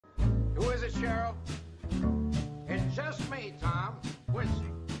Sheriff. It's just me, Tom. Quincy.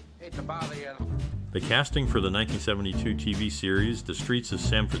 Hate to bother you. The casting for the 1972 TV series The Streets of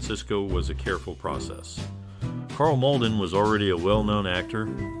San Francisco was a careful process. Karl Malden was already a well-known actor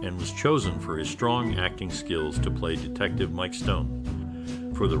and was chosen for his strong acting skills to play Detective Mike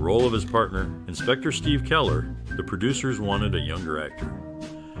Stone. For the role of his partner, Inspector Steve Keller, the producers wanted a younger actor.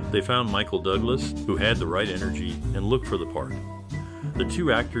 They found Michael Douglas, who had the right energy and look for the part. The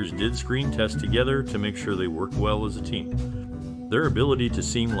two actors did screen tests together to make sure they worked well as a team. Their ability to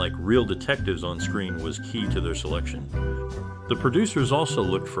seem like real detectives on screen was key to their selection. The producers also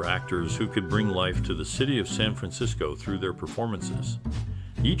looked for actors who could bring life to the city of San Francisco through their performances.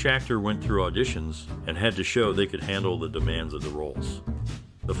 Each actor went through auditions and had to show they could handle the demands of the roles.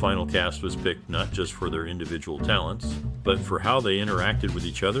 The final cast was picked not just for their individual talents, but for how they interacted with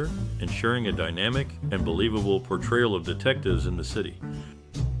each other, ensuring a dynamic and believable portrayal of detectives in the city.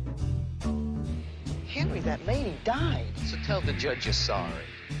 Henry, that lady died. So tell the judge you're sorry.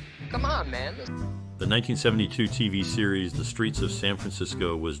 Come on, man. The 1972 TV series The Streets of San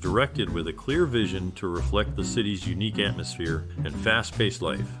Francisco was directed with a clear vision to reflect the city's unique atmosphere and fast-paced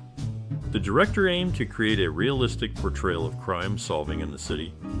life. The director aimed to create a realistic portrayal of crime solving in the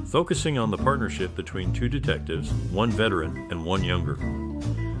city, focusing on the partnership between two detectives, one veteran and one younger.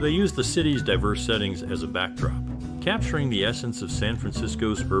 They used the city's diverse settings as a backdrop, capturing the essence of San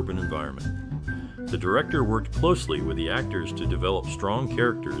Francisco's urban environment. The director worked closely with the actors to develop strong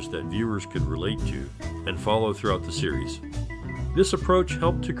characters that viewers could relate to and follow throughout the series. This approach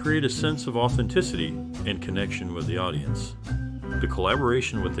helped to create a sense of authenticity and connection with the audience. The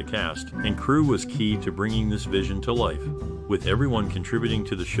collaboration with the cast and crew was key to bringing this vision to life, with everyone contributing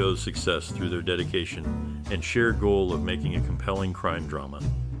to the show's success through their dedication and shared goal of making a compelling crime drama.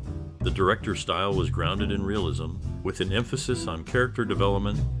 The director's style was grounded in realism, with an emphasis on character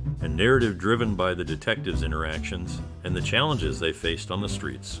development and narrative driven by the detectives' interactions and the challenges they faced on the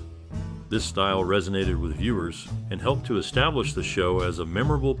streets. This style resonated with viewers and helped to establish the show as a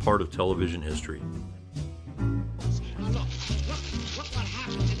memorable part of television history.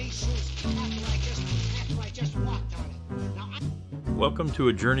 Welcome to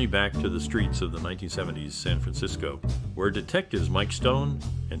a journey back to the streets of the 1970s San Francisco, where detectives Mike Stone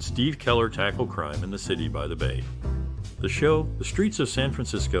and Steve Keller tackle crime in the city by the bay. The show, The Streets of San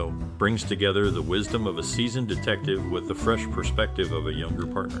Francisco, brings together the wisdom of a seasoned detective with the fresh perspective of a younger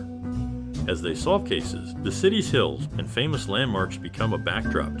partner. As they solve cases, the city's hills and famous landmarks become a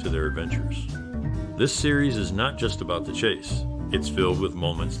backdrop to their adventures. This series is not just about the chase. It's filled with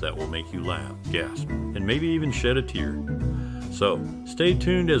moments that will make you laugh, gasp, and maybe even shed a tear. So, stay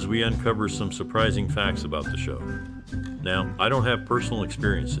tuned as we uncover some surprising facts about the show. Now, I don't have personal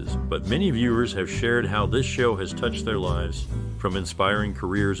experiences, but many viewers have shared how this show has touched their lives, from inspiring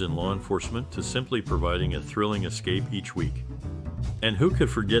careers in law enforcement to simply providing a thrilling escape each week. And who could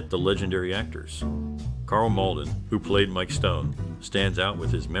forget the legendary actors? Karl Malden, who played Mike Stone, stands out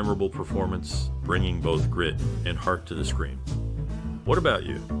with his memorable performance, bringing both grit and heart to the screen. What about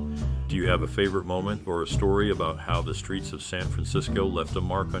you? Do you have a favorite moment or a story about how the streets of San Francisco left a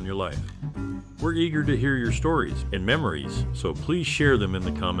mark on your life? We're eager to hear your stories and memories, so please share them in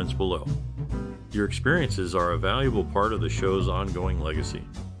the comments below. Your experiences are a valuable part of the show's ongoing legacy.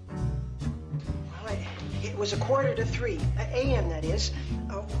 Well, it was 2:45 a.m., that is,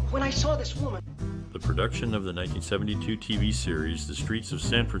 when I saw this woman. The production of the 1972 TV series The Streets of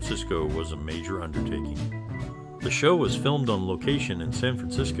San Francisco was a major undertaking. The show was filmed on location in San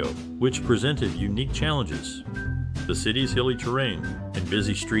Francisco, which presented unique challenges. The city's hilly terrain and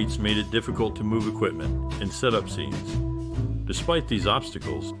busy streets made it difficult to move equipment and set up scenes. Despite these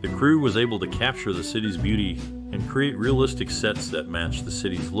obstacles, the crew was able to capture the city's beauty and create realistic sets that matched the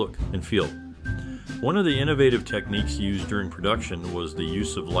city's look and feel. One of the innovative techniques used during production was the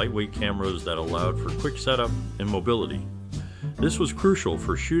use of lightweight cameras that allowed for quick setup and mobility. This was crucial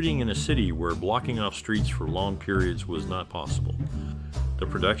for shooting in a city where blocking off streets for long periods was not possible. The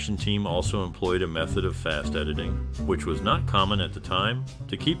production team also employed a method of fast editing, which was not common at the time,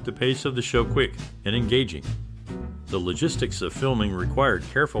 to keep the pace of the show quick and engaging. The logistics of filming required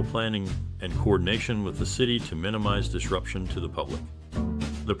careful planning and coordination with the city to minimize disruption to the public.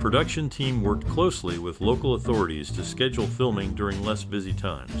 The production team worked closely with local authorities to schedule filming during less busy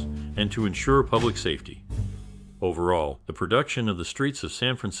times and to ensure public safety. Overall, the production of The Streets of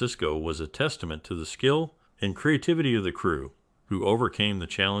San Francisco was a testament to the skill and creativity of the crew, who overcame the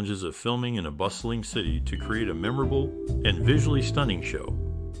challenges of filming in a bustling city to create a memorable and visually stunning show.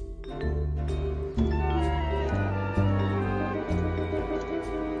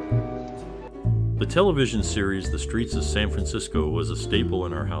 The television series The Streets of San Francisco was a staple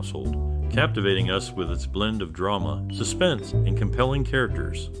in our household, captivating us with its blend of drama, suspense, and compelling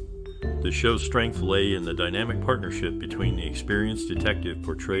characters. The show's strength lay in the dynamic partnership between the experienced detective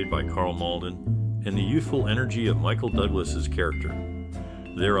portrayed by Karl Malden and the youthful energy of Michael Douglas's character.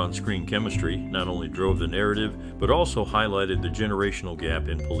 Their on-screen chemistry not only drove the narrative, but also highlighted the generational gap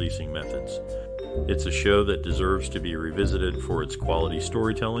in policing methods. It's a show that deserves to be revisited for its quality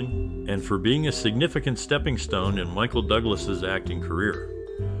storytelling and for being a significant stepping stone in Michael Douglas's acting career.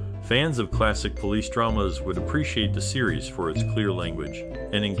 Fans of classic police dramas would appreciate the series for its clear language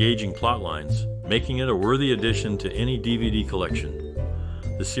and engaging plot lines, making it a worthy addition to any DVD collection.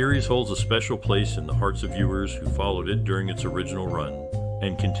 The series holds a special place in the hearts of viewers who followed it during its original run,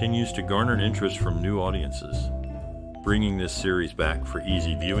 and continues to garner interest from new audiences. Bringing this series back for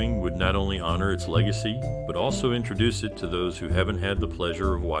easy viewing would not only honor its legacy, but also introduce it to those who haven't had the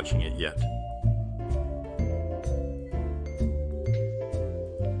pleasure of watching it yet.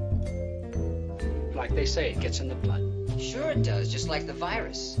 Like they say, it gets in the blood. Sure it does, just like the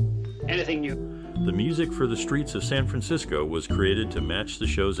virus. Anything new? The music for the streets of San Francisco was created to match the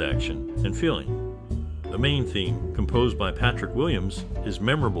show's action and feeling. The main theme, composed by Patrick Williams, is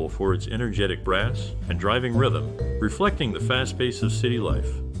memorable for its energetic brass and driving rhythm, reflecting the fast pace of city life.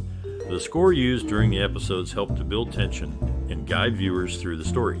 The score used during the episodes helped to build tension and guide viewers through the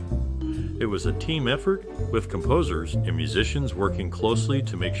story. It was a team effort, with composers and musicians working closely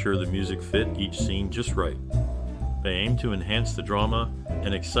to make sure the music fit each scene just right. They aimed to enhance the drama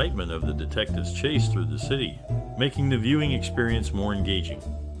and excitement of the detective's chase through the city, making the viewing experience more engaging.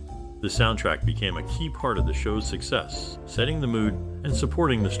 The soundtrack became a key part of the show's success, setting the mood and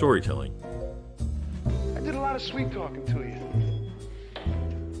supporting the storytelling. I did a lot of sweet talking to you.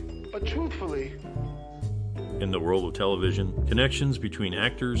 But truthfully, in the world of television, connections between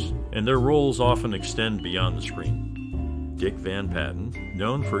actors and their roles often extend beyond the screen. Dick Van Patten,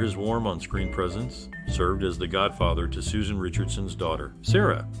 known for his warm on-screen presence, served as the godfather to Susan Richardson's daughter,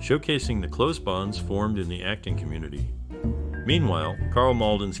 Sarah, showcasing the close bonds formed in the acting community. Meanwhile, Karl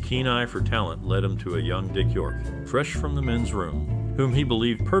Malden's keen eye for talent led him to a young Dick York, fresh from the men's room, whom he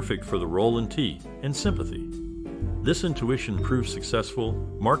believed perfect for the role in Tea and Sympathy. This intuition proved successful,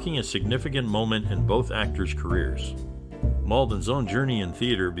 marking a significant moment in both actors' careers. Malden's own journey in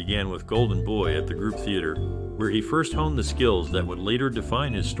theater began with Golden Boy at the Group Theater, where he first honed the skills that would later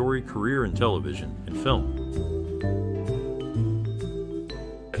define his storied career in television and film.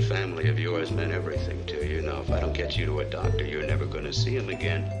 That family of yours meant everything to you. Now, if I don't get you to a doctor, you're never going to see him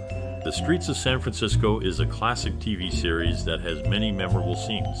again. The Streets of San Francisco is a classic TV series that has many memorable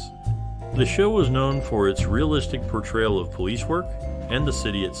scenes. The show was known for its realistic portrayal of police work and the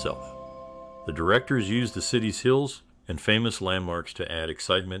city itself. The directors used the city's hills and famous landmarks to add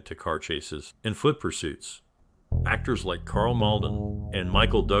excitement to car chases and foot pursuits. Actors like Karl Malden and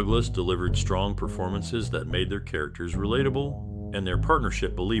Michael Douglas delivered strong performances that made their characters relatable and their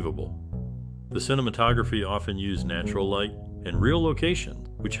partnership believable. The cinematography often used natural light and real location,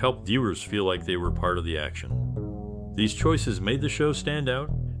 which helped viewers feel like they were part of the action. These choices made the show stand out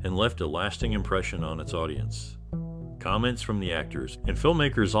and left a lasting impression on its audience. Comments from the actors and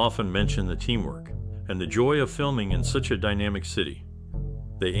filmmakers often mention the teamwork and the joy of filming in such a dynamic city.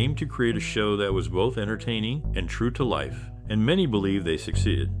 They aimed to create a show that was both entertaining and true to life, and many believe they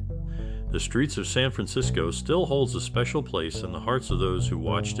succeeded. The Streets of San Francisco still holds a special place in the hearts of those who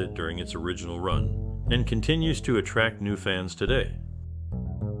watched it during its original run, and continues to attract new fans today.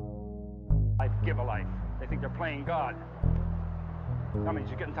 I'd give a life. They think they're playing God. Tell me,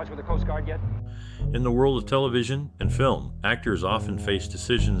 did you get in touch with the Coast Guard yet? In the world of television and film, actors often face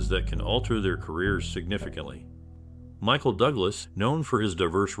decisions that can alter their careers significantly. Michael Douglas, known for his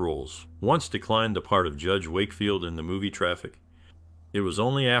diverse roles, once declined the part of Judge Wakefield in the movie Traffic. It was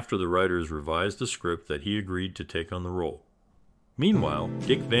only after the writers revised the script that he agreed to take on the role. Meanwhile,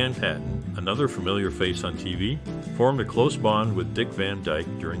 Dick Van Patten, another familiar face on TV, formed a close bond with Dick Van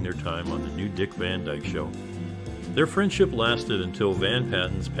Dyke during their time on the new Dick Van Dyke Show. Their friendship lasted until Van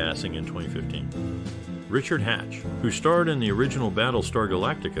Patten's passing in 2015. Richard Hatch, who starred in the original Battlestar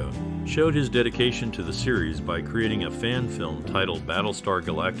Galactica, showed his dedication to the series by creating a fan film titled Battlestar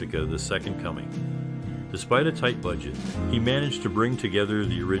Galactica: The Second Coming. Despite a tight budget, he managed to bring together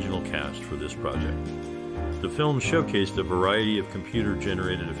the original cast for this project. The film showcased a variety of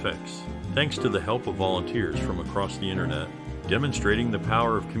computer-generated effects, thanks to the help of volunteers from across the internet, demonstrating the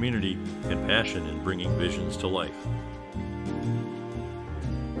power of community and passion in bringing visions to life.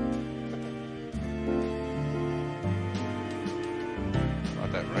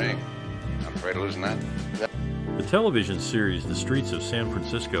 About that ring. I'm afraid of losing that. The television series The Streets of San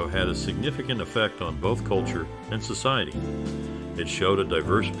Francisco had a significant effect on both culture and society. It showed a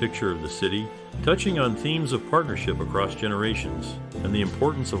diverse picture of the city, touching on themes of partnership across generations and the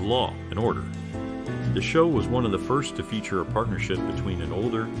importance of law and order. The show was one of the first to feature a partnership between an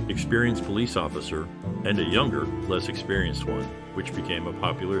older, experienced police officer and a younger, less experienced one, which became a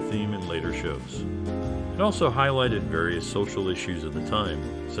popular theme in later shows. It also highlighted various social issues of the time,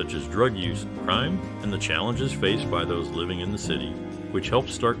 such as drug use, crime, and the challenges faced by those living in the city, which helped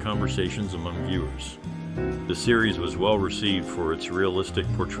start conversations among viewers. The series was well received for its realistic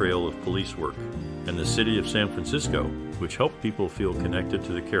portrayal of police work and the city of San Francisco, which helped people feel connected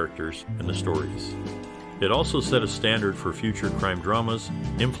to the characters and the stories. It also set a standard for future crime dramas,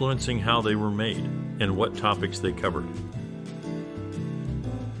 influencing how they were made and what topics they covered.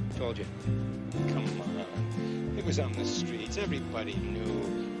 Told you. Come on. It was on the streets. Everybody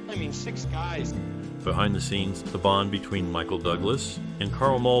knew. I mean, 6 guys. Behind the scenes, the bond between Michael Douglas and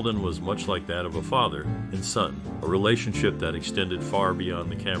Karl Malden was much like that of a father and son, a relationship that extended far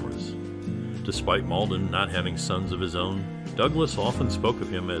beyond the cameras. Despite Malden not having sons of his own, Douglas often spoke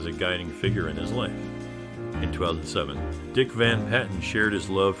of him as a guiding figure in his life. In 2007, Dick Van Patten shared his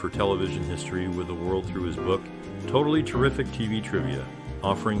love for television history with the world through his book, Totally Terrific TV Trivia,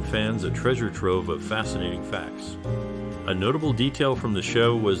 offering fans a treasure trove of fascinating facts. A notable detail from the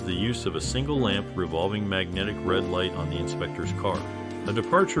show was the use of a single lamp revolving magnetic red light on the inspector's car, a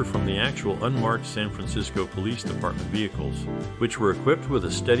departure from the actual unmarked San Francisco Police Department vehicles, which were equipped with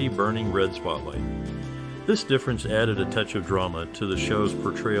a steady burning red spotlight. This difference added a touch of drama to the show's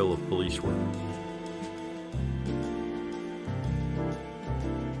portrayal of police work.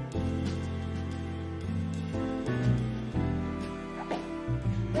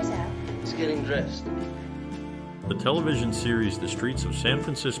 Where's Al? He's getting dressed. The television series The Streets of San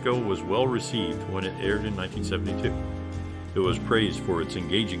Francisco was well received when it aired in 1972. It was praised for its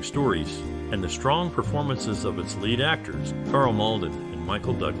engaging stories and the strong performances of its lead actors, Karl Malden and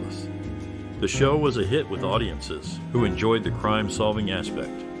Michael Douglas. The show was a hit with audiences who enjoyed the crime-solving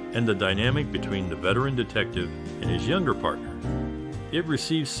aspect and the dynamic between the veteran detective and his younger partner. It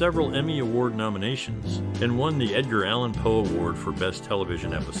received several Emmy Award nominations and won the Edgar Allan Poe Award for Best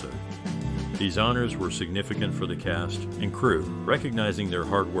Television Episode. These honors were significant for the cast and crew, recognizing their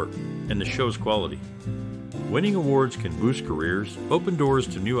hard work and the show's quality. Winning awards can boost careers, open doors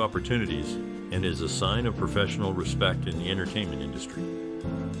to new opportunities, and is a sign of professional respect in the entertainment industry.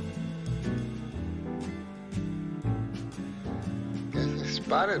 Guess they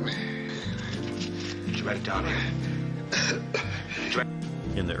spotted me. Did you write it down here?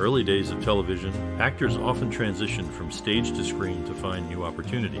 In the early days of television, actors often transitioned from stage to screen to find new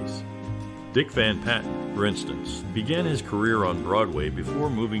opportunities. Dick Van Patten, for instance, began his career on Broadway before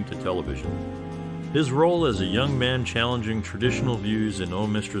moving to television. His role as a young man challenging traditional views in Oh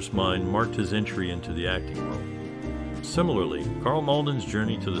Mistress Mine marked his entry into the acting world. Similarly, Karl Malden's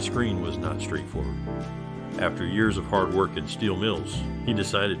journey to the screen was not straightforward. After years of hard work in steel mills, he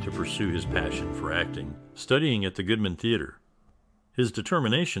decided to pursue his passion for acting, studying at the Goodman Theater. His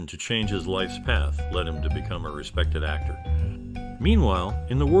determination to change his life's path led him to become a respected actor. Meanwhile,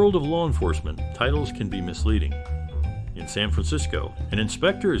 in the world of law enforcement, titles can be misleading. In San Francisco, an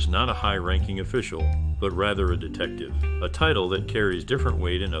inspector is not a high-ranking official, but rather a detective, a title that carries different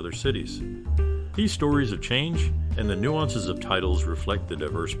weight in other cities. These stories of change and the nuances of titles reflect the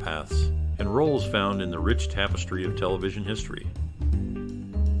diverse paths and roles found in the rich tapestry of television history.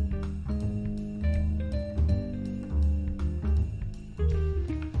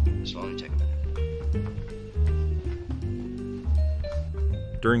 Slowly take a minute.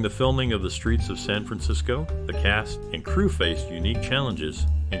 During the filming of The Streets of San Francisco, the cast and crew faced unique challenges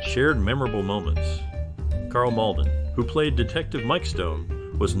and shared memorable moments. Karl Malden, who played Detective Mike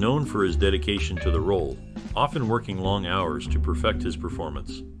Stone, was known for his dedication to the role, often working long hours to perfect his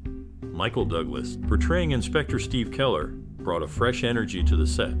performance. Michael Douglas, portraying Inspector Steve Keller, brought a fresh energy to the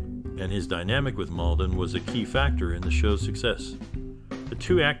set, and his dynamic with Malden was a key factor in the show's success. The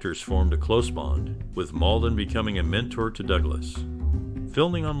two actors formed a close bond, with Malden becoming a mentor to Douglas.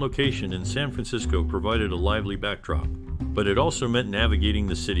 Filming on location in San Francisco provided a lively backdrop, but it also meant navigating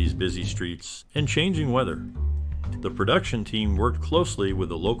the city's busy streets and changing weather. The production team worked closely with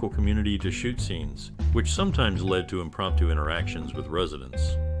the local community to shoot scenes, which sometimes led to impromptu interactions with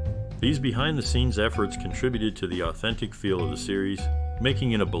residents. These behind-the-scenes efforts contributed to the authentic feel of the series,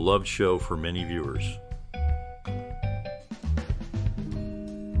 making it a beloved show for many viewers.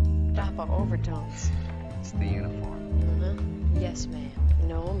 Stop our overtones. It's the uniform. Yes, ma'am.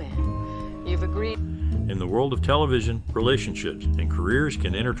 No, ma'am. You've agreed. In the world of television, relationships and careers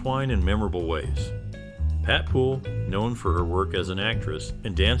can intertwine in memorable ways. Pat Poole, known for her work as an actress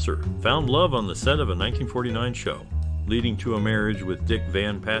and dancer, found love on the set of a 1949 show. leading to a marriage with Dick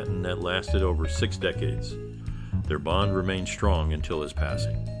Van Patten that lasted over 6 decades. Their bond remained strong until his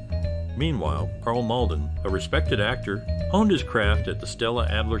passing. Meanwhile, Karl Malden, a respected actor, honed his craft at the Stella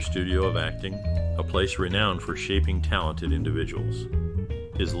Adler Studio of Acting, a place renowned for shaping talented individuals.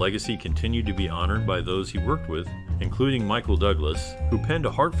 His legacy continued to be honored by those he worked with, including Michael Douglas, who penned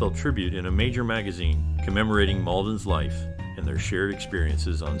a heartfelt tribute in a major magazine commemorating Malden's life and their shared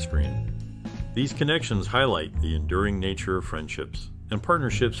experiences on screen. These connections highlight the enduring nature of friendships and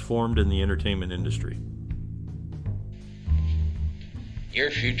partnerships formed in the entertainment industry. Your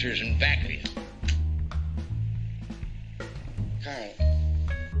future's in back of you. Carl.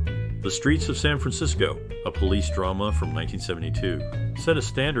 The Streets of San Francisco, a police drama from 1972, set a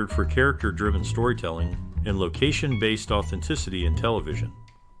standard for character-driven storytelling and location-based authenticity in television.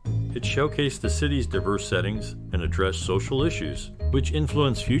 It showcased the city's diverse settings and addressed social issues, which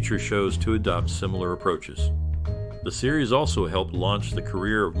influenced future shows to adopt similar approaches. The series also helped launch the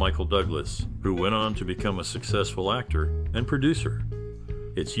career of Michael Douglas, who went on to become a successful actor and producer.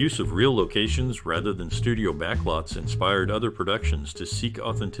 Its use of real locations rather than studio backlots inspired other productions to seek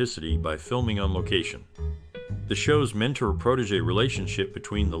authenticity by filming on location. The show's mentor-protege relationship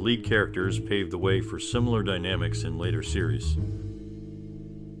between the lead characters paved the way for similar dynamics in later series.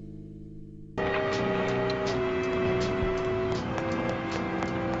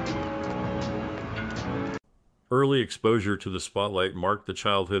 Early exposure to the spotlight marked the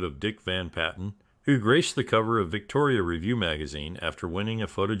childhood of Dick Van Patten, who graced the cover of Victoria Review magazine after winning a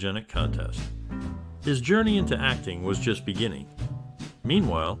photogenic contest. His journey into acting was just beginning.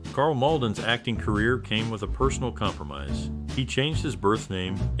 Meanwhile, Karl Malden's acting career came with a personal compromise. He changed his birth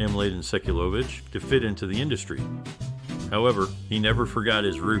name, Mladen Sekulovic, to fit into the industry. However, he never forgot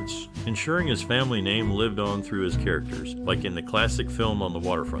his roots, ensuring his family name lived on through his characters, like in the classic film On the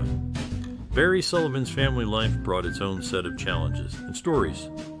Waterfront. Barry Sullivan's family life brought its own set of challenges and stories.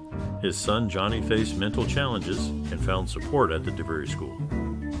 His son Johnny faced mental challenges and found support at the DeVry School.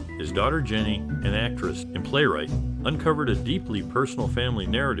 His daughter Jeannie, an actress and playwright, uncovered a deeply personal family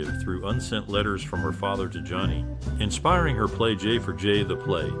narrative through unsent letters from her father to Johnny, inspiring her play J for J the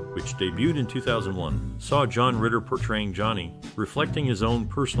Play, which debuted in 2001, saw John Ritter portraying Johnny, reflecting his own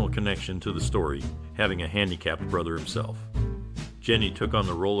personal connection to the story, having a handicapped brother himself. Jenny took on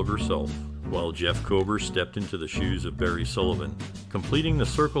the role of herself, while Jeff Kober stepped into the shoes of Barry Sullivan, completing the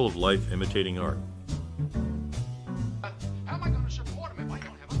circle of life imitating art. How am I going to support him if I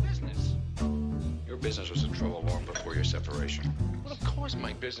don't have a business? Your business was in trouble long before your separation. Well, of course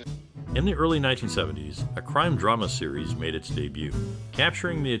my business... In the early 1970s, a crime drama series made its debut,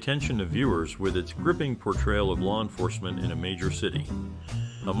 capturing the attention of viewers with its gripping portrayal of law enforcement in a major city.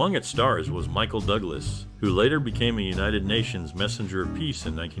 Among its stars was Michael Douglas, who later became a United Nations Messenger of Peace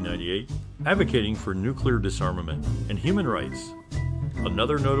in 1998, advocating for nuclear disarmament and human rights.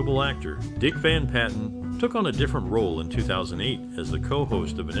 Another notable actor, Dick Van Patten, took on a different role in 2008 as the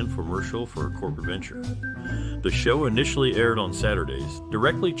co-host of an infomercial for a corporate venture. The show initially aired on Saturdays,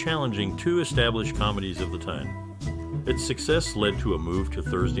 directly challenging 2 established comedies of the time. Its success led to a move to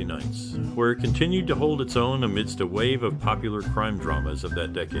Thursday nights, where it continued to hold its own amidst a wave of popular crime dramas of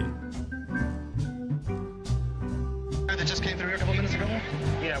that decade. That just came through here a couple minutes ago?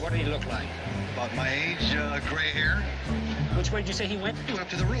 Yeah, what did he look like? About my age, gray hair. Which way did you say he went? He went up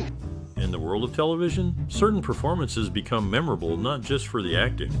to the roof. In the world of television, certain performances become memorable not just for the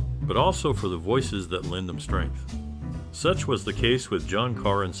acting, but also for the voices that lend them strength. Such was the case with John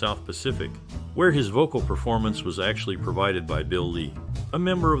Carr in South Pacific, where his vocal performance was actually provided by Bill Lee, a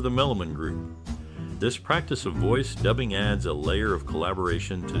member of the Lerman group. This practice of voice dubbing adds a layer of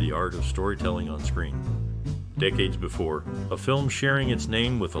collaboration to the art of storytelling on screen. Decades before, a film sharing its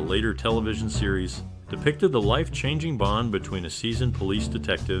name with a later television series depicted the life-changing bond between a seasoned police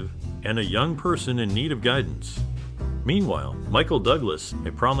detective and a young person in need of guidance. Meanwhile, Michael Douglas,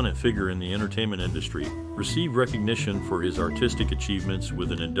 a prominent figure in the entertainment industry, received recognition for his artistic achievements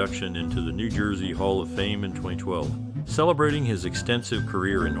with an induction into the New Jersey Hall of Fame in 2012, celebrating his extensive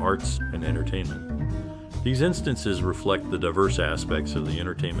career in arts and entertainment. These instances reflect the diverse aspects of the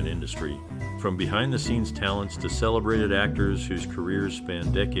entertainment industry, from behind-the-scenes talents to celebrated actors whose careers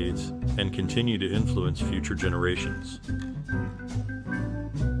span decades and continue to influence future generations.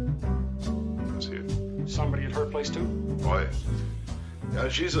 Somebody at her place too? Why? Yeah,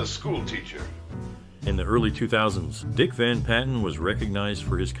 she's a school teacher. In the early 2000s, Dick Van Patten was recognized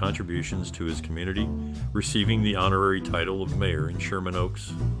for his contributions to his community, receiving the honorary title of mayor in Sherman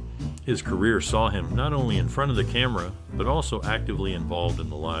Oaks. His career saw him not only in front of the camera, but also actively involved in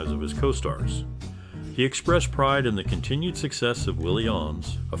the lives of his co-stars. He expressed pride in the continued success of Willie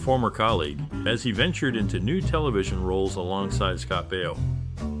Alms, a former colleague, as he ventured into new television roles alongside Scott Baio.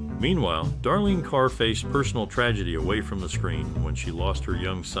 Meanwhile, Darleen Carr faced personal tragedy away from the screen when she lost her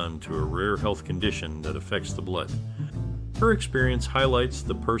young son to a rare health condition that affects the blood. Her experience highlights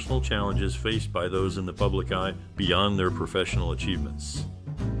the personal challenges faced by those in the public eye beyond their professional achievements.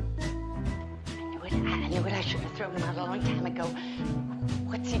 I knew it. I should have thrown him out a long time ago.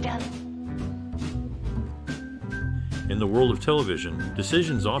 What's he done? In the world of television,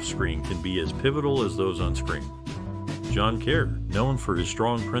 decisions off-screen can be as pivotal as those on screen. John Kerr, known for his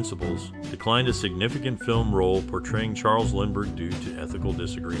strong principles, declined a significant film role portraying Charles Lindbergh due to ethical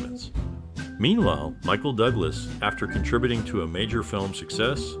disagreements. Meanwhile, Michael Douglas, after contributing to a major film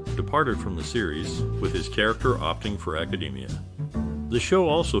success, departed from the series, with his character opting for academia. The show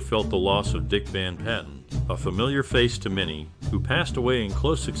also felt the loss of Dick Van Patten, a familiar face to many, who passed away in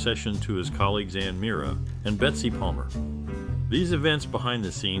close succession to his colleagues Ann Mira and Betsy Palmer. These events behind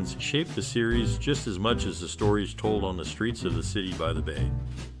the scenes shaped the series just as much as the stories told on the streets of the city by the bay.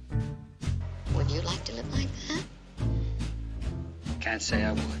 Would you like to live like that? Can't say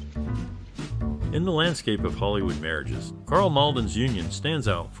I would. In the landscape of Hollywood marriages, Karl Malden's union stands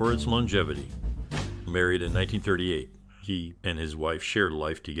out for its longevity. Married in 1938, he and his wife shared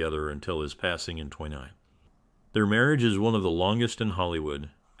life together until his passing in 1929. Their marriage is one of the longest in Hollywood,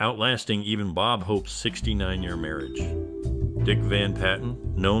 outlasting even Bob Hope's 69-year marriage. Dick Van Patten,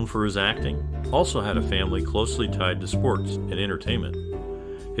 known for his acting, also had a family closely tied to sports and entertainment.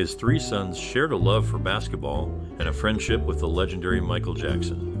 His 3 sons shared a love for basketball and a friendship with the legendary Michael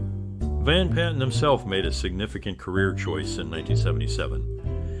Jackson. Van Patten himself made a significant career choice in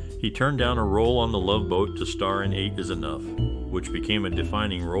 1977. He turned down a role on The Love Boat to star in 8 Is Enough, which became a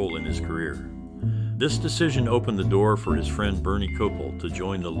defining role in his career. This decision opened the door for his friend Bernie Kopel to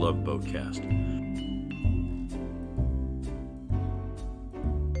join the Love Boat cast.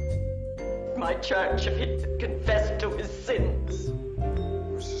 My charge if he had confessed to his sins.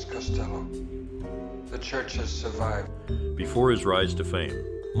 Mrs. Costello, the church has survived. Before his rise to fame,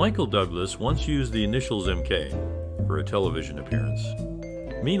 Michael Douglas once used the initials MK for a television appearance.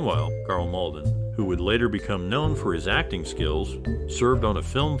 Meanwhile, Karl Malden, who would later become known for his acting skills, served on a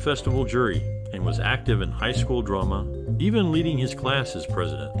film festival jury and was active in high school drama, even leading his class as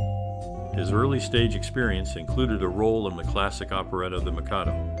president. His early stage experience included a role in the classic operetta The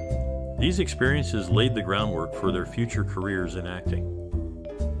Mikado. These experiences laid the groundwork for their future careers in acting.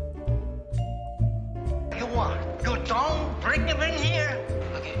 You want? You don't bring him in here?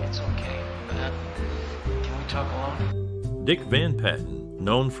 Okay, it's okay. Can we talk alone? Dick Van Patten,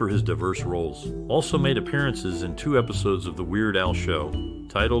 known for his diverse roles, also made appearances in 2 episodes of The Weird Al Show,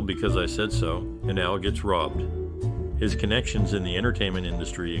 titled Because I Said So and Al Gets Robbed. His connections in the entertainment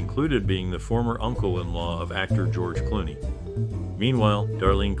industry included being the former uncle-in-law of actor George Clooney. Meanwhile,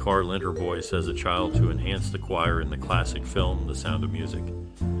 Darleen Carr lent her voice as a child to enhance the choir in the classic film The Sound of Music.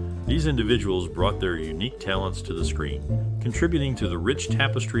 These individuals brought their unique talents to the screen, contributing to the rich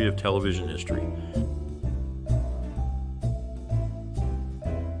tapestry of television history.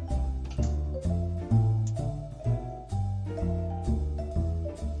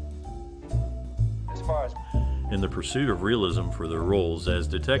 In the pursuit of realism for their roles as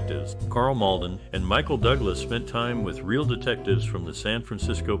detectives, Karl Malden and Michael Douglas spent time with real detectives from the San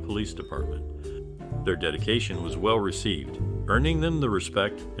Francisco Police Department. Their dedication was well received, earning them the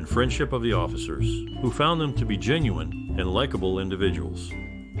respect and friendship of the officers, who found them to be genuine and likable individuals.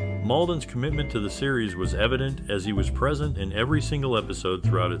 Malden's commitment to the series was evident as he was present in every single episode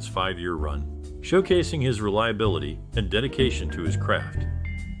throughout its 5-year run, showcasing his reliability and dedication to his craft.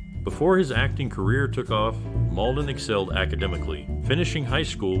 Before his acting career took off, Malden excelled academically, finishing high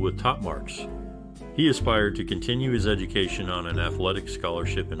school with top marks. He aspired to continue his education on an athletic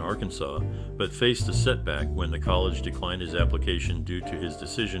scholarship in Arkansas, but faced a setback when the college declined his application due to his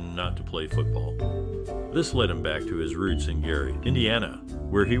decision not to play football. This led him back to his roots in Gary, Indiana,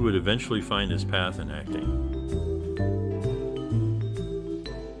 where he would eventually find his path in acting.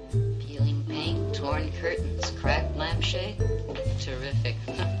 Peeling paint, torn curtains, cracked lampshade. Terrific.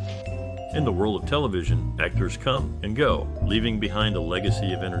 In the world of television, actors come and go, leaving behind a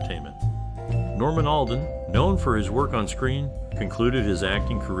legacy of entertainment. Norman Alden, known for his work on screen, concluded his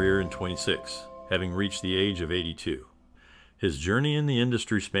acting career in 26, having reached the age of 82. His journey in the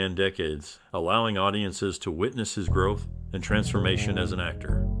industry spanned decades, allowing audiences to witness his growth and transformation as an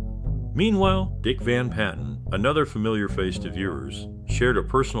actor. Meanwhile, Dick Van Patten, another familiar face to viewers, shared a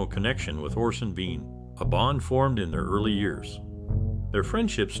personal connection with Orson Bean, a bond formed in their early years. Their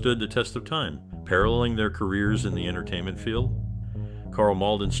friendship stood the test of time, paralleling their careers in the entertainment field. Karl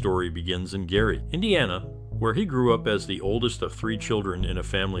Malden's story begins in Gary, Indiana, where he grew up as the oldest of 3 children in a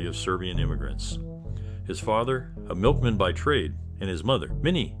family of Serbian immigrants. His father, a milkman by trade, and his mother,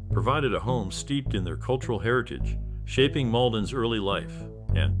 Minnie, provided a home steeped in their cultural heritage, shaping Malden's early life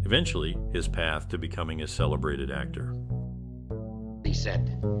and, eventually, his path to becoming a celebrated actor. He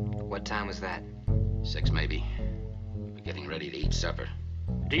said, what time was that? 6 maybe. We're getting ready to eat supper.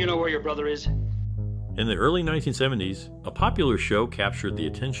 Do you know where your brother is? In the early 1970s, a popular show captured the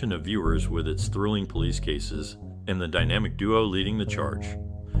attention of viewers with its thrilling police cases and the dynamic duo leading the charge.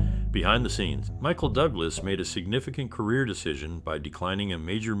 Behind the scenes, Michael Douglas made a significant career decision by declining a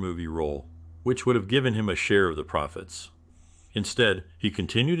major movie role, which would have given him a share of the profits. Instead, he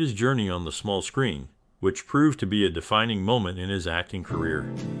continued his journey on the small screen, which proved to be a defining moment in his acting career.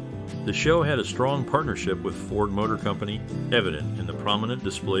 The show had a strong partnership with Ford Motor Company, evident in the prominent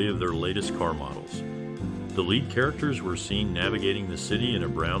display of their latest car models. The lead characters were seen navigating the city in a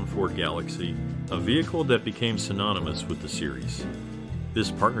brown Ford Galaxy, a vehicle that became synonymous with the series.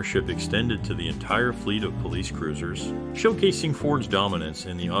 This partnership extended to the entire fleet of police cruisers, showcasing Ford's dominance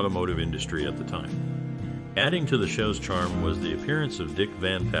in the automotive industry at the time. Adding to the show's charm was the appearance of Dick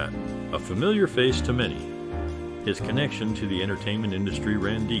Van Patten, a familiar face to many. His connection to the entertainment industry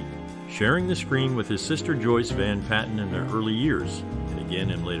ran deep, sharing the screen with his sister Joyce Van Patten in their early years, and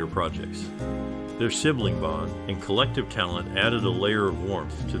again in later projects. Their sibling bond and collective talent added a layer of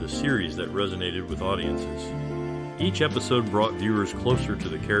warmth to the series that resonated with audiences. Each episode brought viewers closer to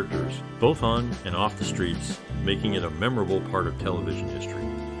the characters, both on and off the streets, making it a memorable part of television history.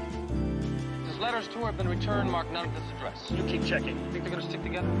 His letters to her have been returned, marked none of this address. You keep checking. Think they're gonna stick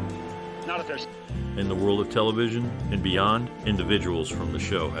together? Not if there's... In the world of television and beyond, individuals from the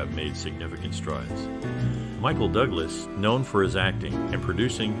show have made significant strides. Michael Douglas, known for his acting and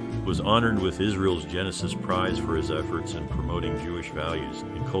producing, was honored with Israel's Genesis Prize for his efforts in promoting Jewish values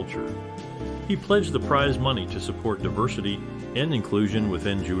and culture. He pledged the prize money to support diversity and inclusion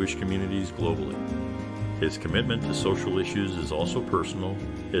within Jewish communities globally. His commitment to social issues is also personal,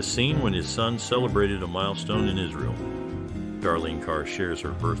 as seen when his son celebrated a milestone in Israel. Darleen Carr shares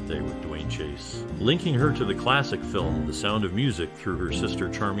her birthday with Dwayne Chase, linking her to the classic film The Sound of Music through her sister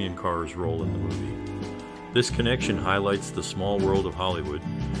Charmian Carr's role in the movie. This connection highlights the small world of Hollywood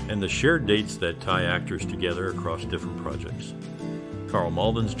and the shared dates that tie actors together across different projects. Karl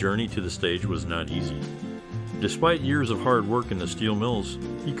Malden's journey to the stage was not easy. Despite years of hard work in the steel mills,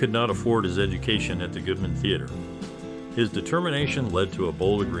 he could not afford his education at the Goodman Theater. His determination led to a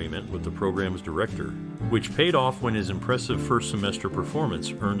bold agreement with the program's director, which paid off when his impressive first semester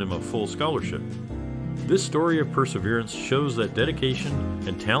performance earned him a full scholarship. This story of perseverance shows that dedication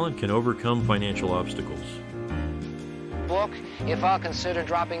and talent can overcome financial obstacles. Book, if I'll consider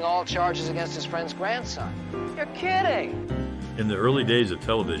dropping all charges against his friend's grandson. You're kidding! In the early days of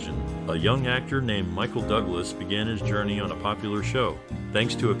television, a young actor named Michael Douglas began his journey on a popular show,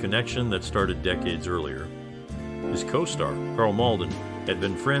 thanks to a connection that started decades earlier. His co-star, Karl Malden, had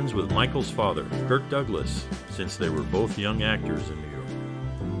been friends with Michael's father, Kirk Douglas, since they were both young actors in New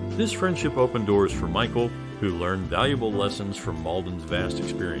York. This friendship opened doors for Michael, who learned valuable lessons from Malden's vast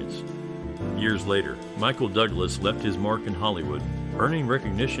experience. Years later, Michael Douglas left his mark in Hollywood, earning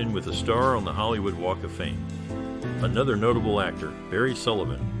recognition with a star on the Hollywood Walk of Fame. Another notable actor, Barry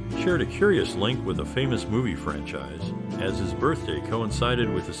Sullivan, shared a curious link with a famous movie franchise, as his birthday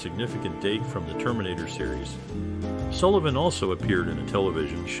coincided with a significant date from the Terminator series. Sullivan also appeared in a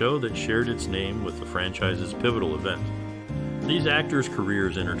television show that shared its name with the franchise's pivotal event. These actors'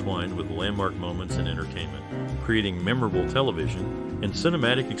 careers intertwined with landmark moments in entertainment, creating memorable television and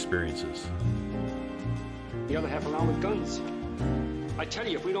cinematic experiences. The other half around with guns. I tell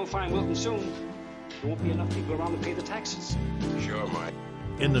you, if we don't find Wilton soon, there won't be enough people around to pay the taxes. Sure, Mike.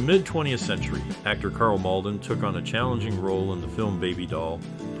 In the mid-20th century, actor Karl Malden took on a challenging role in the film Baby Doll,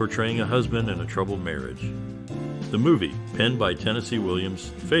 portraying a husband in a troubled marriage. The movie, penned by Tennessee Williams,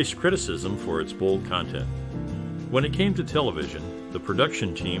 faced criticism for its bold content. When it came to television, the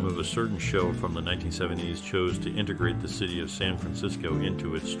production team of a certain show from the 1970s chose to integrate the city of San Francisco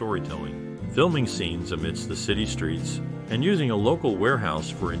into its storytelling, filming scenes amidst the city streets and using a local warehouse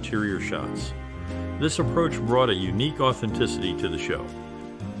for interior shots. This approach brought a unique authenticity to the show.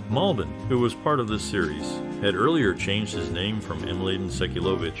 Malden, who was part of this series, had earlier changed his name from Mladen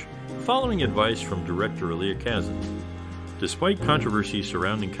Sekulovic, following advice from director Elia Kazan. Despite controversy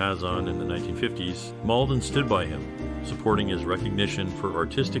surrounding Kazan in the 1950s, Malden stood by him, supporting his recognition for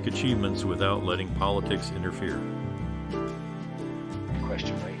artistic achievements without letting politics interfere.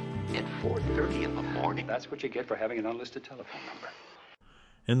 Question, Ray. At 4:30 in the morning? That's what you get for having an unlisted telephone number.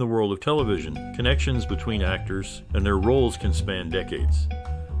 In the world of television, connections between actors and their roles can span decades.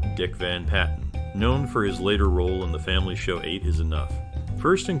 Dick Van Patten, known for his later role in the family show 8 is Enough,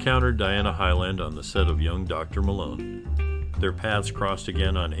 first encountered Diana Hyland on the set of Young Dr. Malone. Their paths crossed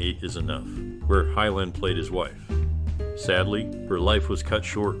again on 8 is Enough, where Hyland played his wife. Sadly, her life was cut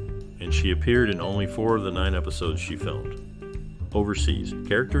short, and she appeared in only 4 of the 9 episodes she filmed. Overseas,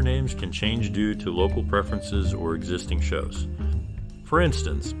 character names can change due to local preferences or existing shows. For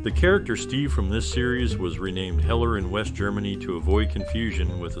instance, the character Steve from this series was renamed Heller in West Germany to avoid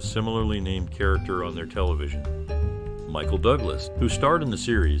confusion with a similarly named character on their television. Michael Douglas, who starred in the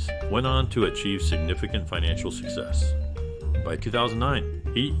series, went on to achieve significant financial success. By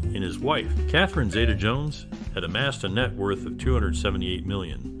 2009, he and his wife, Catherine Zeta-Jones, had amassed a net worth of $278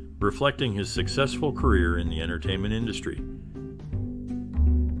 million, reflecting his successful career in the entertainment industry.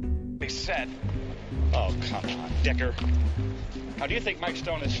 They said, oh, come on, Dicker. Now, do you think Mike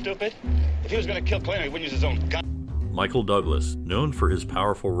Stone is stupid? If he was going to kill Clinton, he wouldn't use his own gun. Michael Douglas, known for his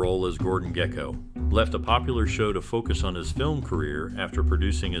powerful role as Gordon Gekko, left a popular show to focus on his film career after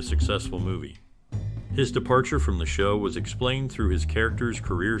producing a successful movie. His departure from the show was explained through his character's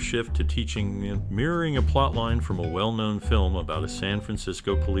career shift to teaching, mirroring a plotline from a well-known film about a San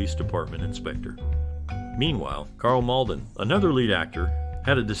Francisco Police Department inspector. Meanwhile, Karl Malden, another lead actor,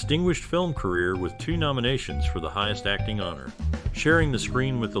 had a distinguished film career with 2 nominations for the highest acting honor, sharing the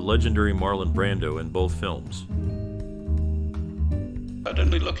screen with the legendary Marlon Brando in both films.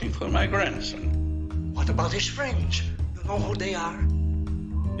 Suddenly looking for my grandson. What about his friends? You know who they are?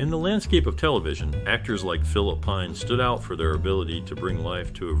 In the landscape of television, actors like Philip Pine stood out for their ability to bring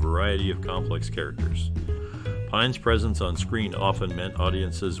life to a variety of complex characters. Pine's presence on screen often meant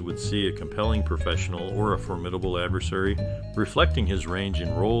audiences would see a compelling professional or a formidable adversary, reflecting his range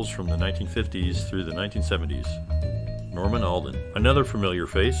in roles from the 1950s through the 1970s. Norman Alden, another familiar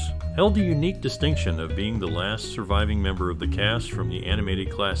face, held the unique distinction of being the last surviving member of the cast from the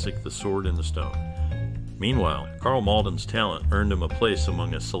animated classic The Sword in the Stone. Meanwhile, Karl Malden's talent earned him a place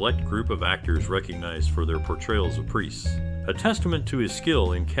among a select group of actors recognized for their portrayals of priests, a testament to his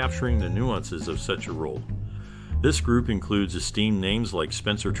skill in capturing the nuances of such a role. This group includes esteemed names like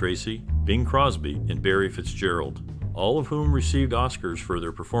Spencer Tracy, Bing Crosby, and Barry Fitzgerald, all of whom received Oscars for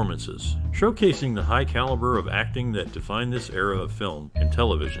their performances, showcasing the high caliber of acting that defined this era of film and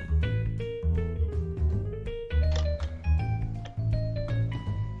television.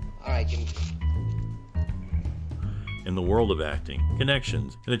 All right, Jimmy. In the world of acting,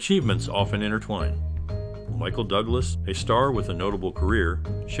 connections and achievements often intertwine. Michael Douglas, a star with a notable career,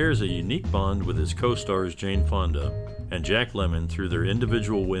 shares a unique bond with his co-stars Jane Fonda and Jack Lemmon through their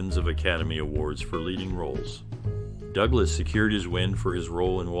individual wins of Academy Awards for leading roles. Douglas secured his win for his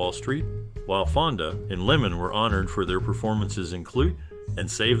role in Wall Street, while Fonda and Lerman were honored for their performances in Clute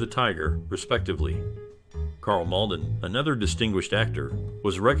and Save the Tiger, respectively. Karl Malden, another distinguished actor,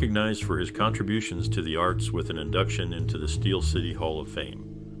 was recognized for his contributions to the arts with an induction into the Steel City Hall of Fame.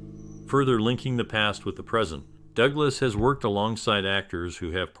 Further linking the past with the present, Douglas has worked alongside actors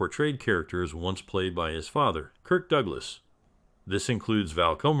who have portrayed characters once played by his father, Kirk Douglas. This includes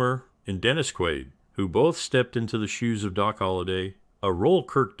Val Kilmer and Dennis Quaid, who both stepped into the shoes of Doc Holliday, a role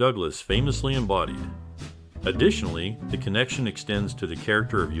Kirk Douglas famously embodied. Additionally, the connection extends to the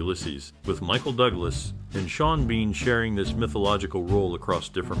character of Ulysses, with Michael Douglas and Sean Bean sharing this mythological role across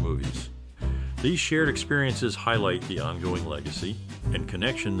different movies. These shared experiences highlight the ongoing legacy and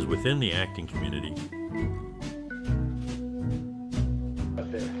connections within the acting community.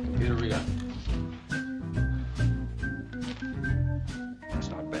 Up there, computer read up. That's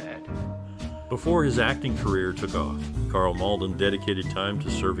not bad. Before his acting career took off, Karl Malden dedicated time to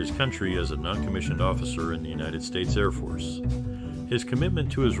serve his country as a non-commissioned officer in the United States Air Force. His commitment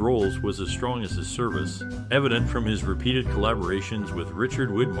to his roles was as strong as his service, evident from his repeated collaborations with Richard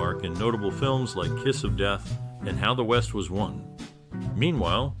Widmark in notable films like Kiss of Death and How the West Was Won.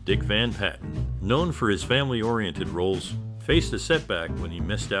 Meanwhile, Dick Van Patten, known for his family-oriented roles, faced a setback when he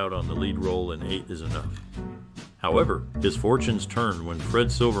missed out on the lead role in 8 is Enough. However, his fortunes turned when Fred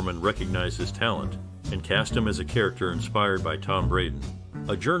Silverman recognized his talent and cast him as a character inspired by Tom Braden,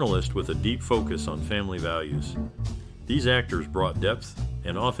 a journalist with a deep focus on family values. These actors brought depth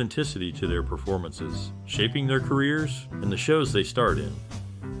and authenticity to their performances, shaping their careers and the shows they starred in.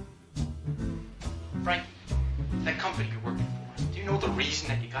 Frank, that company you're working for, do you know the reason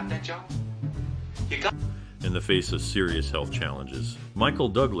that you got that job? In the face of serious health challenges, Michael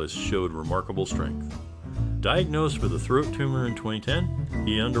Douglas showed remarkable strength. Diagnosed with a throat tumor in 2010,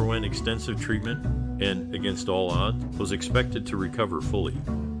 he underwent extensive treatment and, against all odds, was expected to recover fully.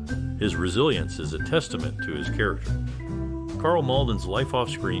 His resilience is a testament to his character. Karl Malden's life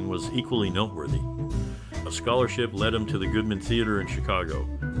off-screen was equally noteworthy. A scholarship led him to the Goodman Theater in Chicago,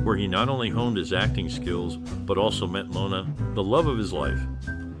 where he not only honed his acting skills, but also met Mona, the love of his life.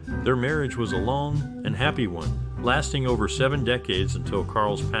 Their marriage was a long and happy one, lasting over 7 decades until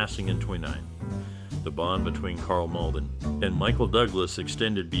Karl's passing in '29. The bond between Karl Malden and Michael Douglas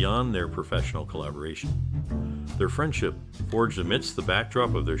extended beyond their professional collaboration. Their friendship, forged amidst the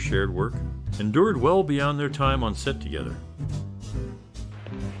backdrop of their shared work, endured well beyond their time on set together.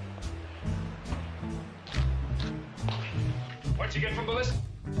 What'd you get from Belarus?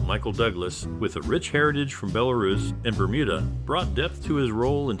 Michael Douglas, with a rich heritage from Belarus and Bermuda, brought depth to his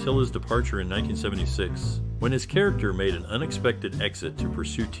role until his departure in 1976, when his character made an unexpected exit to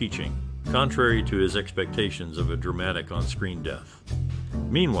pursue teaching, contrary to his expectations of a dramatic on-screen death.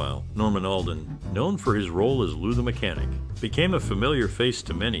 Meanwhile, Norman Alden, known for his role as Lou the Mechanic, became a familiar face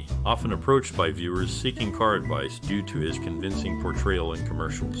to many, often approached by viewers seeking car advice due to his convincing portrayal in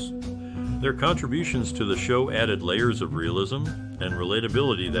commercials. Their contributions to the show added layers of realism and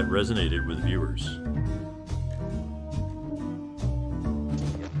relatability that resonated with viewers.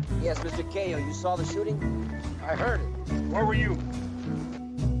 Yes, Mr. Cahill, you saw the shooting? I heard it. Where were you?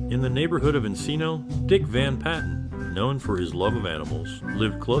 In the neighborhood of Encino, Dick Van Patten, known for his love of animals,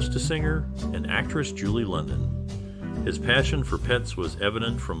 lived close to singer and actress Julie London. His passion for pets was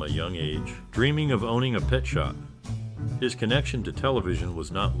evident from a young age, dreaming of owning a pet shop. His connection to television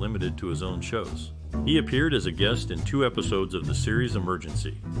was not limited to his own shows. He appeared as a guest in 2 episodes of the series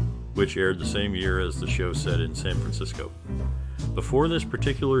Emergency, which aired the same year as the show set in San Francisco. Before this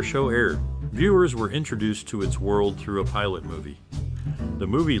particular show aired, viewers were introduced to its world through a pilot movie. The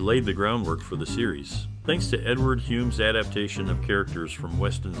movie laid the groundwork for the series, thanks to Edward Hume's adaptation of characters from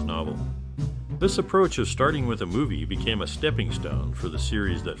Weston's novel. This approach of starting with a movie became a stepping stone for the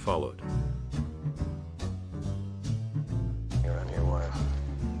series that followed. You're on here a while.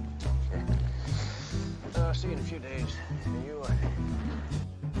 I'll see you in a few days.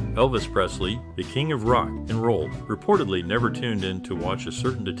 Elvis Presley, the king of rock and roll, reportedly never tuned in to watch a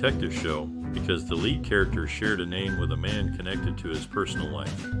certain detective show because the lead character shared a name with a man connected to his personal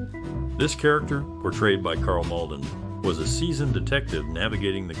life. This character, portrayed by Karl Malden, was a seasoned detective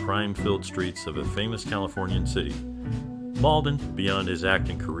navigating the crime-filled streets of a famous Californian city. Malden, beyond his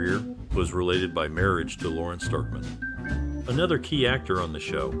acting career, was related by marriage to Lawrence Starkman. Another key actor on the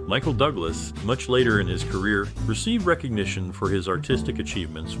show, Michael Douglas, much later in his career, received recognition for his artistic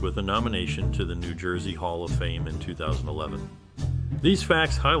achievements with a nomination to the New Jersey Hall of Fame in 2011. These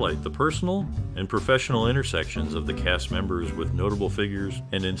facts highlight the personal and professional intersections of the cast members with notable figures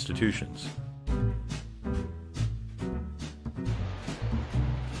and institutions.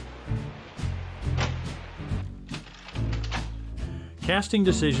 Casting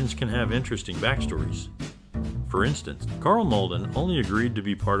decisions can have interesting backstories. For instance, Karl Malden only agreed to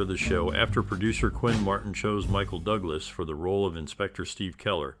be part of the show after producer Quinn Martin chose Michael Douglas for the role of Inspector Steve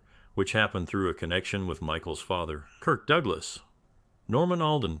Keller, which happened through a connection with Michael's father, Kirk Douglas. Norman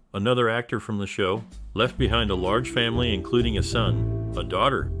Alden, another actor from the show, left behind a large family including a son, a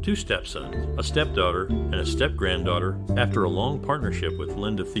daughter, 2 stepsons, a stepdaughter, and a step-granddaughter after a long partnership with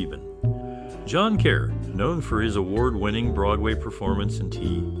Linda Theben. John Kerr, known for his award-winning Broadway performance in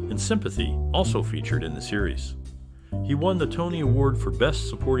Tea and Sympathy, also featured in the series. He won the Tony Award for Best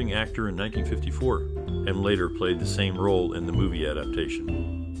Supporting Actor in 1954, and later played the same role in the movie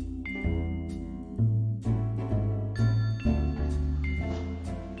adaptation.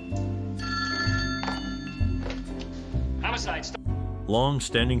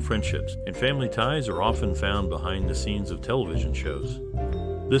 Long-standing friendships and family ties are often found behind the scenes of television shows.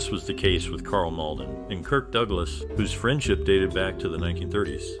 This was the case with Karl Malden and Kirk Douglas, whose friendship dated back to the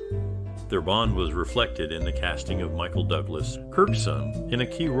 1930s. Their bond was reflected in the casting of Michael Douglas, Kirk's son, in a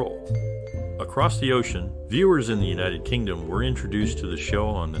key role. Across the ocean, viewers in the United Kingdom were introduced to the show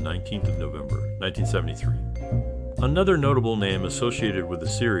on the 19th of November, 1973. Another notable name associated with the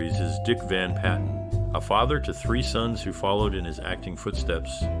series is Dick Van Patten, a father to 3 sons who followed in his acting footsteps,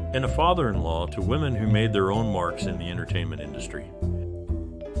 and a father-in-law to women who made their own marks in the entertainment industry.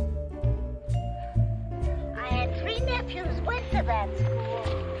 I had 3 nephews went to that school.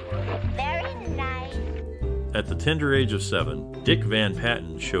 Very nice. At the tender age of 7, Dick Van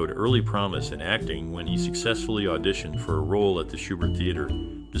Patten showed early promise in acting when he successfully auditioned for a role at the Shubert Theater,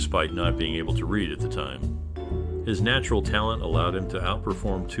 despite not being able to read at the time. His natural talent allowed him to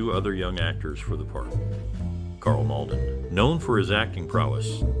outperform 2 other young actors for the part. Karl Malden, known for his acting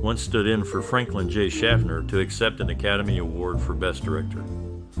prowess, once stood in for Franklin J. Schaffner to accept an Academy Award for Best Director.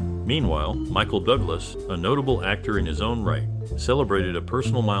 Meanwhile, Michael Douglas, a notable actor in his own right, celebrated a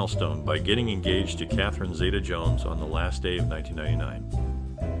personal milestone by getting engaged to Catherine Zeta-Jones on the last day of 1999.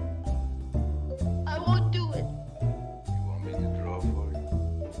 I won't do it. You want me to draw for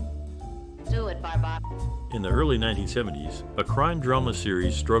you? Do it, Barbara. In the early 1970s, a crime drama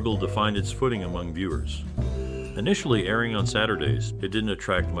series struggled to find its footing among viewers. Initially airing on Saturdays, it didn't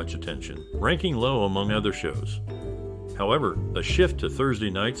attract much attention, ranking low among other shows. However, a shift to Thursday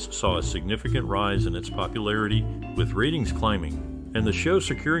nights saw a significant rise in its popularity, with ratings climbing, and the show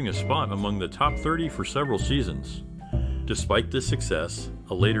securing a spot among the top 30 for several seasons. Despite this success,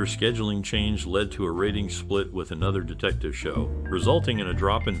 a later scheduling change led to a ratings split with another detective show, resulting in a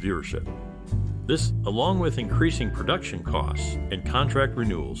drop in viewership. This, along with increasing production costs and contract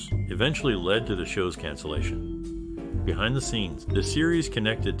renewals, eventually led to the show's cancellation. Behind the scenes, the series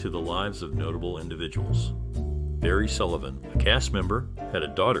connected to the lives of notable individuals. Barry Sullivan, a cast member, had a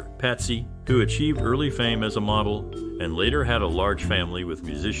daughter, Patsy, who achieved early fame as a model and later had a large family with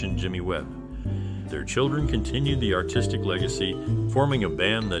musician Jimmy Webb. Their children continued the artistic legacy, forming a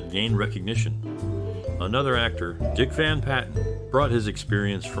band that gained recognition. Another actor, Dick Van Patten, brought his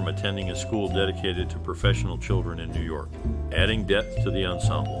experience from attending a school dedicated to professional children in New York, adding depth to the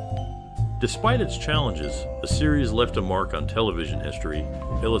ensemble. Despite its challenges, the series left a mark on television history,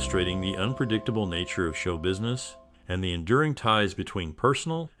 illustrating the unpredictable nature of show business and the enduring ties between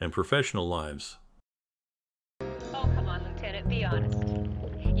personal and professional lives. Oh, come on, Lieutenant, be honest.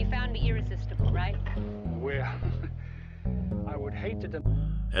 You found me irresistible, right? Well, I would hate to...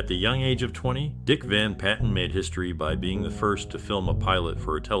 At the young age of 20, Dick Van Patten made history by being the first to film a pilot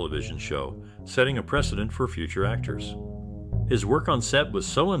for a television show, setting a precedent for future actors. His work on set was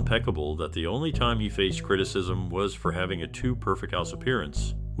so impeccable that the only time he faced criticism was for having a too perfect house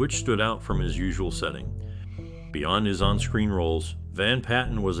appearance, which stood out from his usual setting. Beyond his on-screen roles, Van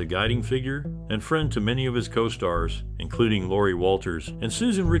Patten was a guiding figure and friend to many of his co-stars, including Laurie Walters and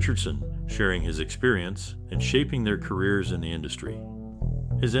Susan Richardson, sharing his experience and shaping their careers in the industry.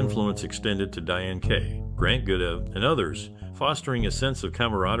 His influence extended to Diane Kay, Grant Goodev, and others, fostering a sense of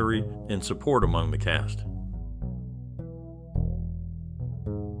camaraderie and support among the cast.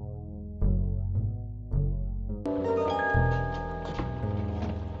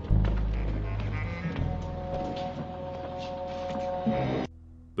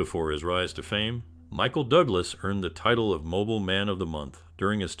 Before his rise to fame, Michael Douglas earned the title of Mobile Man of the Month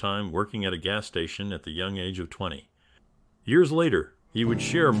during his time working at a gas station at the young age of 20. Years later, he would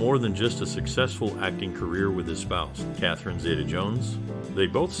share more than just a successful acting career with his spouse, Catherine Zeta-Jones. They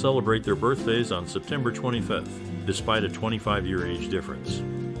both celebrate their birthdays on September 25th, despite a 25-year age difference.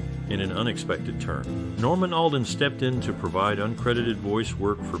 In an unexpected turn, Norman Alden stepped in to provide uncredited voice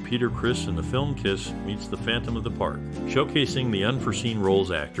work for Peter Criss in the film Kiss Meets the Phantom of the Park, showcasing the unforeseen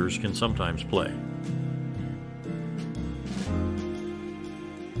roles actors can sometimes play.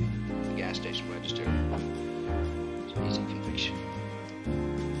 The gas station register. It's an easy conviction.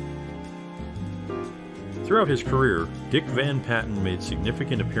 Throughout his career, Dick Van Patten made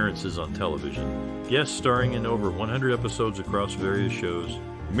significant appearances on television, guest starring in over 100 episodes across various shows,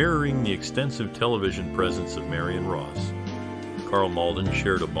 mirroring the extensive television presence of Marion Ross. Karl Malden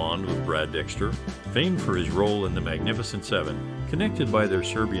shared a bond with Brad Dexter, famed for his role in The Magnificent Seven, connected by their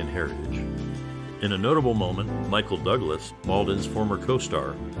Serbian heritage. In a notable moment, Michael Douglas, Malden's former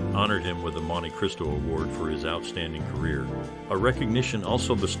co-star, honored him with the Monte Cristo Award for his outstanding career, a recognition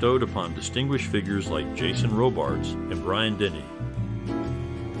also bestowed upon distinguished figures like Jason Robards and Brian Denny.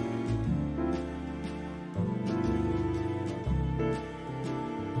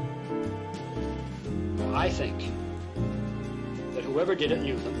 I think that whoever did it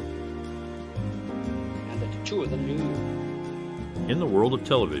knew them, and that the two of them knew you. In the world of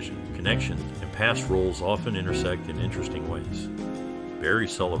television, connections and past roles often intersect in interesting ways. Barry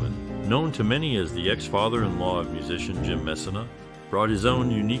Sullivan, known to many as the ex-father-in-law of musician Jim Messina, brought his own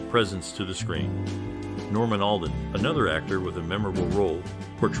unique presence to the screen. Norman Alden, another actor with a memorable role,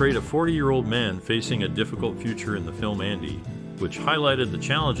 portrayed a 40-year-old man facing a difficult future in the film Andy, which highlighted the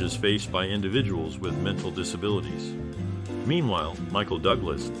challenges faced by individuals with mental disabilities. Meanwhile, Michael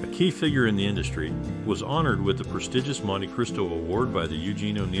Douglas, a key figure in the industry, was honored with the prestigious Monte Cristo Award by the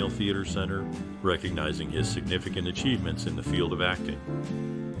Eugene O'Neill Theater Center, recognizing his significant achievements in the field of acting.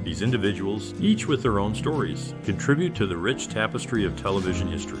 These individuals, each with their own stories, contribute to the rich tapestry of television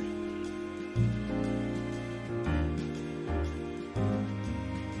history.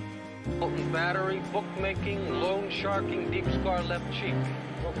 Battery, bookmaking, loan sharking, deep scar left cheek.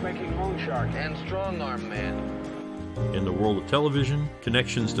 Bookmaking, loan shark. And strong arm man. In the world of television,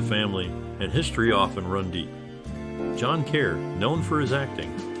 connections to family and history often run deep. John Kerr, known for his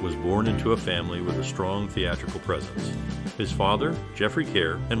acting, was born into a family with a strong theatrical presence. His father, Jeffrey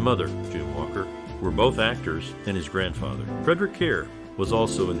Kerr, and mother, June Walker, were both actors, and his grandfather, Frederick Kerr, was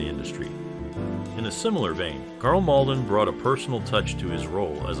also in the industry. In a similar vein, Karl Malden brought a personal touch to his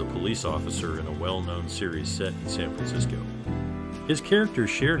role as a police officer in a well-known series set in San Francisco. His character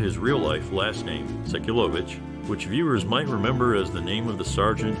shared his real-life last name, Sekulovich, which viewers might remember as the name of the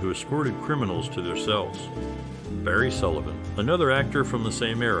sergeant who escorted criminals to their cells. Barry Sullivan, another actor from the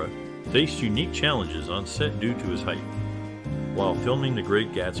same era, faced unique challenges on set due to his height. While filming The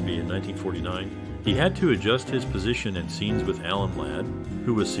Great Gatsby in 1949, he had to adjust his position in scenes with Alan Ladd,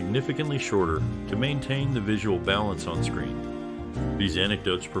 who was significantly shorter, to maintain the visual balance on screen. These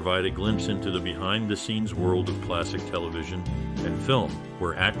anecdotes provide a glimpse into the behind-the-scenes world of classic television and film,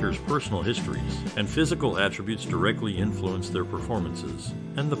 where actors' personal histories and physical attributes directly influence their performances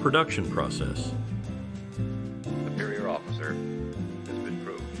and the production process. Superior officer has been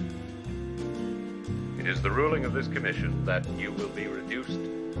proved. It is the ruling of this commission that you will be reduced.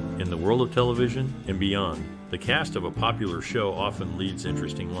 In the world of television and beyond, the cast of a popular show often leads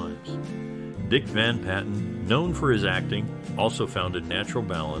interesting lives. Dick Van Patten, known for his acting, also founded Natural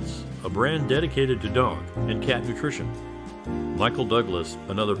Balance, a brand dedicated to dog and cat nutrition. Michael Douglas,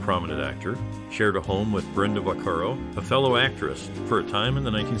 another prominent actor, shared a home with Brenda Vaccaro, a fellow actress, for a time in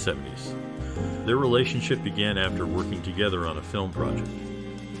the 1970s. Their relationship began after working together on a film project.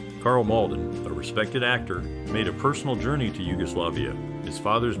 Karl Malden, a respected actor, made a personal journey to Yugoslavia, his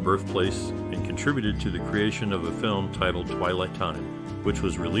father's birthplace, and contributed to the creation of a film titled Twilight Time, which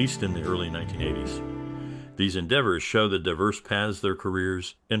was released in the early 1980s. These endeavors show the diverse paths their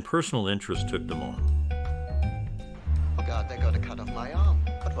careers and personal interests took them on. Oh God, they got to cut off my arm,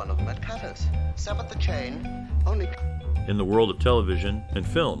 but one of them had cutters. Severed the chain, only... In the world of television and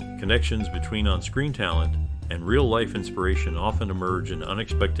film, connections between on-screen talent and real-life inspiration often emerge in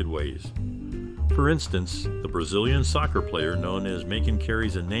unexpected ways. For instance, the Brazilian soccer player known as Macon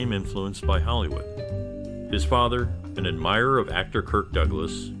carries a name influenced by Hollywood. His father, an admirer of actor Kirk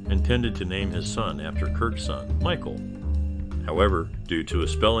Douglas, intended to name his son after Kirk's son, Michael. However, due to a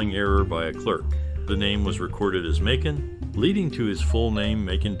spelling error by a clerk, the name was recorded as Macon, leading to his full name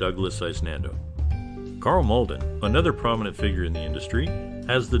Macon Douglas Isnando. Karl Malden, another prominent figure in the industry,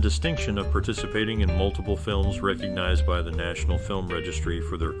 has the distinction of participating in multiple films recognized by the National Film Registry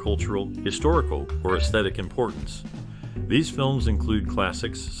for their cultural, historical, or aesthetic importance. These films include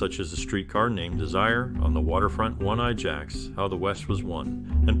classics such as A Streetcar Named Desire, On the Waterfront, One-Eyed Jacks, How the West Was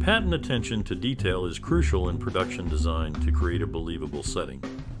Won, and patent attention to detail is crucial in production design to create a believable setting.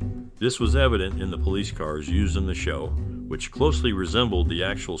 This was evident in the police cars used in the show, which closely resembled the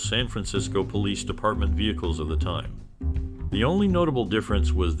actual San Francisco Police Department vehicles of the time. The only notable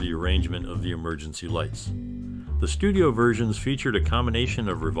difference was the arrangement of the emergency lights. The studio versions featured a combination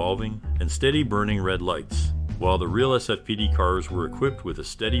of revolving and steady burning red lights, while the real SFPD cars were equipped with a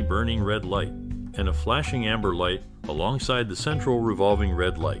steady burning red light and a flashing amber light alongside the central revolving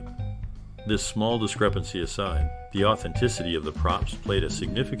red light. This small discrepancy aside, the authenticity of the props played a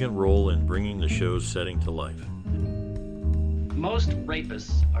significant role in bringing the show's setting to life. Most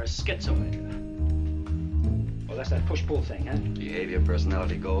rapists are schizoid. Well, that's that push-pull thing, huh? Behavior,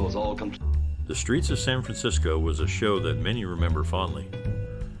 personality, goals, all complete. The Streets of San Francisco was a show that many remember fondly.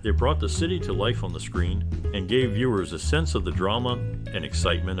 It brought the city to life on the screen and gave viewers a sense of the drama and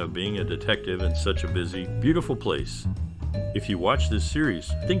excitement of being a detective in such a busy, beautiful place. If you watch this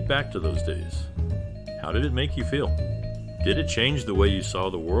series, think back to those days. How did it make you feel? Did it change the way you saw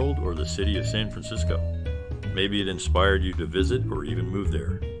the world or the city of San Francisco? Maybe it inspired you to visit or even move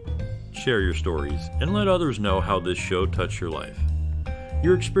there. Share your stories and let others know how this show touched your life.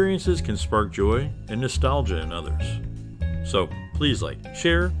 Your experiences can spark joy and nostalgia in others. So please like,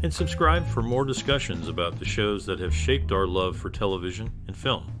 share, and subscribe for more discussions about the shows that have shaped our love for television and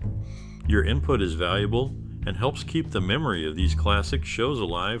film. Your input is valuable and helps keep the memory of these classic shows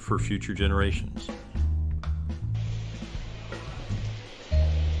alive for future generations.